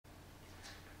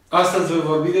Astăzi voi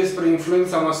vorbi despre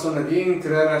influența masoneriei în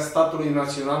crearea Statului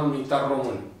Național Unitar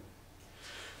Român.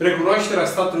 Recunoașterea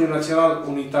Statului Național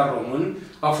Unitar Român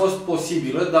a fost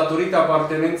posibilă datorită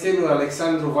apartenenței lui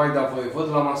Alexandru Vaida Voevod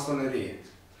la masonerie.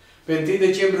 Pe 1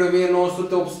 decembrie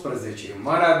 1918,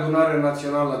 Marea Adunare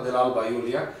Națională de la Alba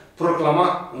Iulia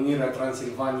proclama unirea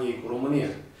Transilvaniei cu România.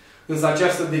 Însă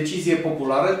această decizie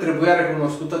populară trebuia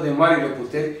recunoscută de marile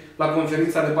puteri la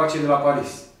Conferința de Pace de la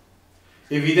Paris.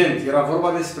 Evident, era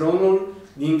vorba despre unul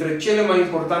dintre cele mai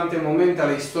importante momente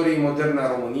ale istoriei moderne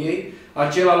a României,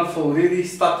 acel al făuririi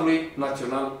Statului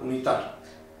Național Unitar.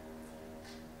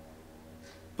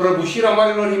 Prăbușirea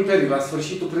marilor imperii la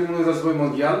sfârșitul Primului Război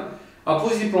Mondial a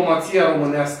pus diplomația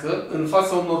românească în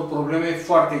fața unor probleme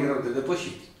foarte greu de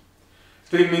depășit.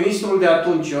 Prim-ministrul de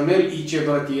atunci, Ionel I.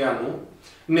 Bratianu,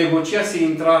 negociase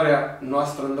intrarea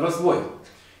noastră în război.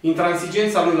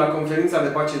 Intransigența lui la Conferința de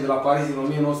Pace de la Paris din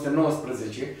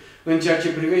 1919, în ceea ce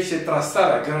privește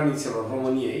trasarea granițelor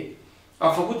României, a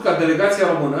făcut ca delegația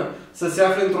română să se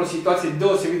afle într-o situație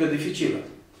deosebit de dificilă.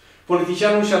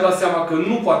 Politicianul și-a dat seama că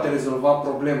nu poate rezolva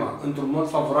problema într-un mod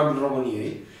favorabil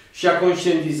României și a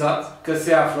conștientizat că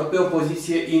se află pe o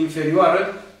poziție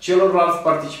inferioară celorlalți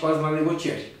participanți la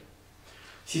negocieri.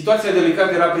 Situația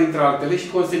delicată era printre altele și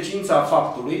consecința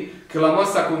faptului că la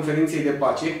masa Conferinței de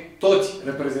Pace, toți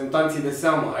reprezentanții de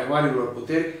seamă ai marilor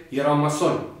puteri erau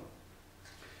masoni.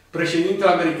 Președintele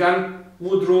american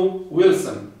Woodrow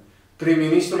Wilson,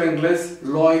 prim-ministrul englez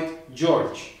Lloyd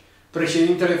George,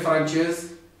 președintele francez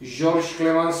Georges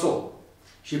Clemenceau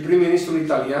și prim-ministrul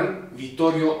italian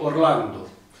Vittorio Orlando.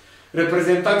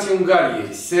 Reprezentanții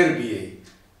Ungariei, Serbiei,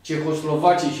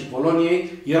 Cehoslovaciei și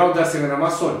Poloniei erau de asemenea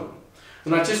masoni.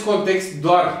 În acest context,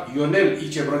 doar Ionel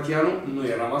I. Bratianu nu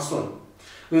era mason.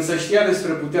 Însă știa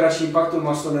despre puterea și impactul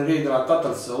masoneriei de la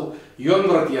tatăl său, Ion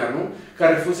Bratianu,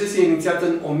 care fusese inițiat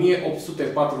în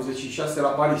 1846 la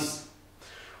Paris.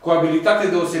 Cu abilitate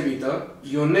deosebită,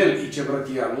 Ionel I.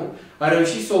 Bratianu a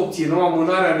reușit să obțină o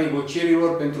amânare a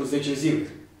negocierilor pentru 10 zile.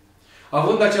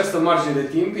 Având această marjă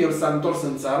de timp, el s-a întors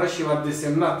în țară și l-a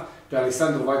desemnat pe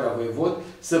Alexandru Vaida Voevod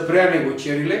să preia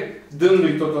negocierile,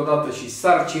 dându-i totodată și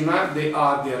sarcina de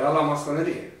a adera la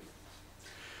masonerie.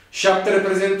 7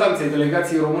 reprezentanți ai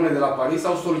delegației române de la Paris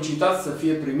au solicitat să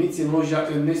fie primiți în loja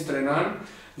Ernest Renan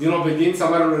din obediența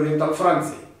Marelui Orient al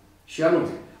Franței. Și anume,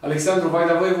 Alexandru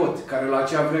Vaida Voevod, care la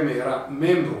acea vreme era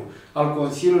membru al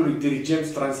Consiliului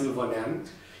Dirigent Transilvanean,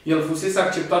 el fusese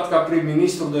acceptat ca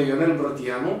prim-ministru de Ionel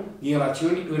Bratianu din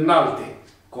rațiuni înalte,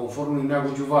 conform lui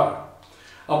Neagu Giuvara.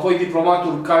 Apoi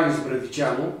diplomatul Caius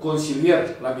Bratianu, consilier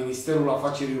la Ministerul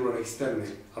Afacerilor Externe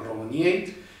al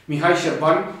României, Mihai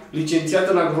Șerban, licențiat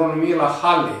în agronomie la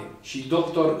Halle și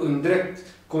doctor în drept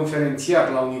conferențiar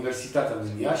la Universitatea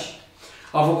din Iași,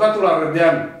 avocatul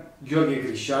arădean Gheorghe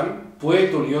Grișan,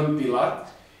 poetul Ion Pilat,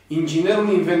 inginerul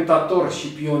inventator și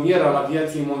pionier al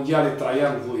aviației mondiale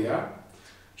Traian Vuia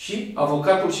și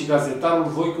avocatul și gazetarul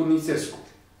Voicu Nițescu.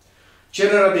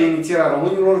 Cererea de inițiere a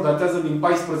românilor datează din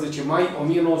 14 mai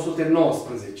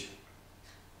 1919.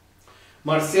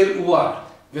 Marcel Uar,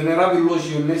 venerabil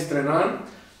lojii Ernest Renan,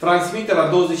 transmite la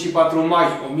 24 mai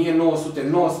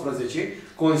 1919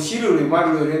 Consiliului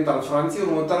Marele Orient al Franței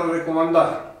următoarea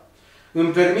recomandare. Îmi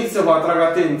permit să vă atrag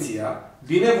atenția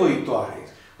binevoitoare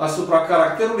asupra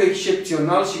caracterului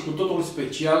excepțional și cu totul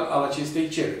special al acestei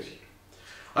cereri.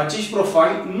 Acești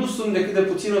profani nu sunt decât de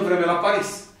puțină vreme la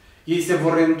Paris. Ei se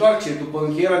vor reîntoarce după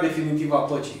încheierea definitivă a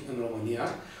păcii în România,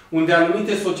 unde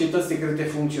anumite societăți secrete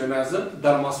funcționează,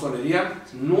 dar masoneria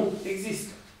nu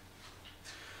există.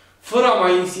 Fără a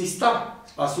mai insista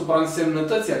asupra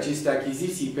însemnătății acestei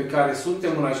achiziții pe care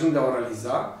suntem în ajun de a o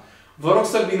realiza, vă rog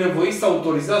să binevoiți să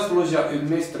autorizați loja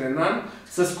Ernest Renan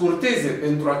să scurteze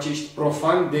pentru acești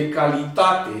profani de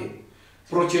calitate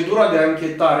procedura de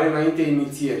anchetare înaintea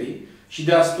inițierii și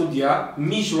de a studia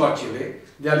mijloacele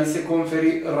de a li se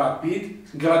conferi rapid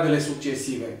gradele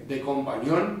succesive de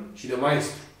companion și de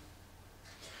maestru.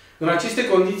 În aceste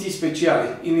condiții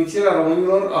speciale, inițierea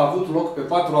românilor a avut loc pe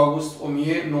 4 august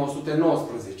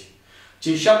 1919.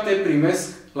 Cei 7 primesc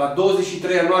la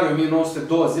 23 ianuarie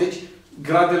 1920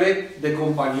 gradele de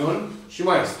companion și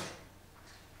maestru.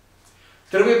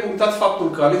 Trebuie punctat faptul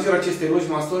că alegerea acestei loji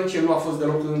masonice nu a fost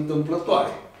deloc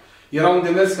întâmplătoare. Era un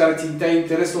demers care țintea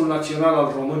interesul național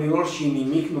al românilor și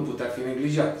nimic nu putea fi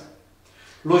neglijat.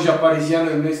 Loja pariziană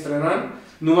Ernest Renan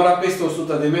număra peste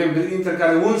 100 de membri, dintre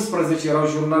care 11 erau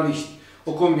jurnaliști,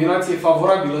 o combinație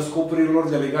favorabilă scopurilor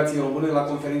delegației române la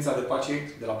Conferința de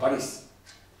Pace de la Paris.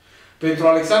 Pentru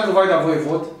Alexandru Vaida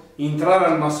Voevod,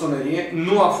 intrarea în masonerie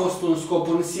nu a fost un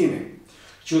scop în sine,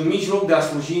 ci un mijloc de a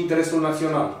sluji interesul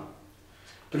național.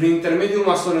 Prin intermediul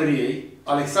masoneriei,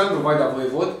 Alexandru Vaida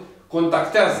Voevod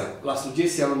contactează, la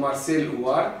sugestia lui Marcel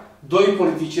Huard, doi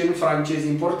politicieni francezi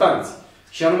importanți,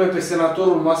 și anume pe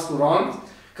senatorul Mascurant,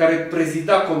 care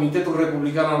prezida Comitetul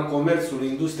Republican al Comerțului,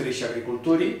 Industriei și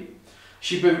Agriculturii,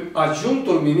 și pe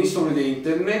adjunctul ministrului de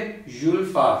interne,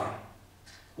 Jules Favre.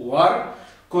 Huard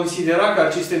considera că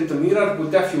aceste întâlniri ar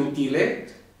putea fi utile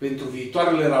pentru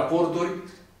viitoarele raporturi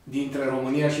dintre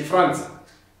România și Franța.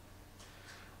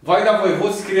 Vaida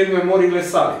Voevod scrie în memoriile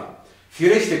sale: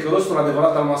 firește că rostul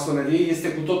adevărat al masoneriei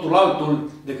este cu totul altul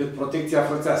decât protecția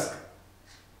frățească.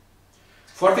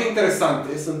 Foarte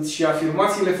interesante sunt și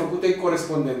afirmațiile făcute în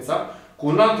corespondența cu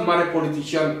un alt mare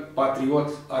politician patriot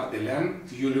ardelean,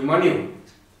 Iuliu Maniu.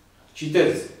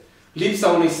 Citez: lipsa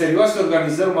unei serioase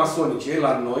organizări masonice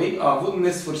la noi a avut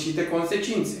nesfârșite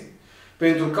consecințe.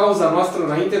 Pentru cauza noastră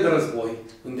înainte de război,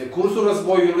 în decursul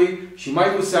războiului și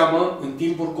mai cu seamă în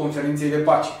timpul conferinței de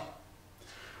pace.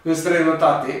 În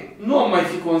străinătate, nu am mai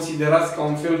fi considerați ca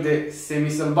un fel de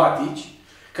semisălbatici,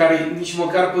 care nici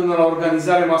măcar până la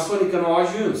organizare masonică nu au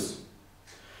ajuns.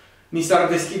 Ni s-ar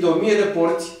deschide 1000 de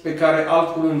porți pe care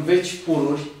altcum în veci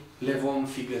pururi le vom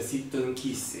fi găsit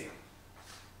închise.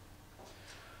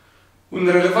 Un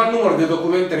relevant număr de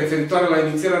documente referitoare la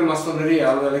inițierea în masonerie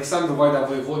a lui Alexandru Vaida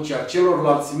Voevod și a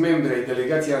celorlalți membri ai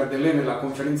delegației ardelene la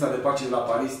Conferința de Pace de la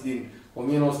Paris din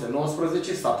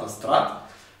 1919 s-a păstrat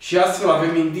și astfel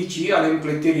avem indicii ale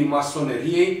împletirii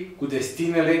masoneriei cu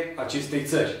destinele acestei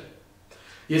țări.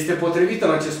 Este potrivită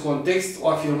în acest context o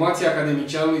afirmație a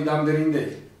academicianului Dan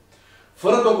Berindei: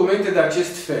 fără documente de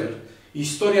acest fel,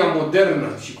 istoria modernă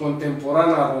și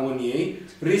contemporană a României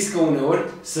riscă uneori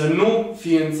să nu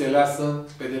fie înțeleasă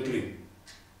pe deplin.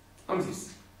 Am zis.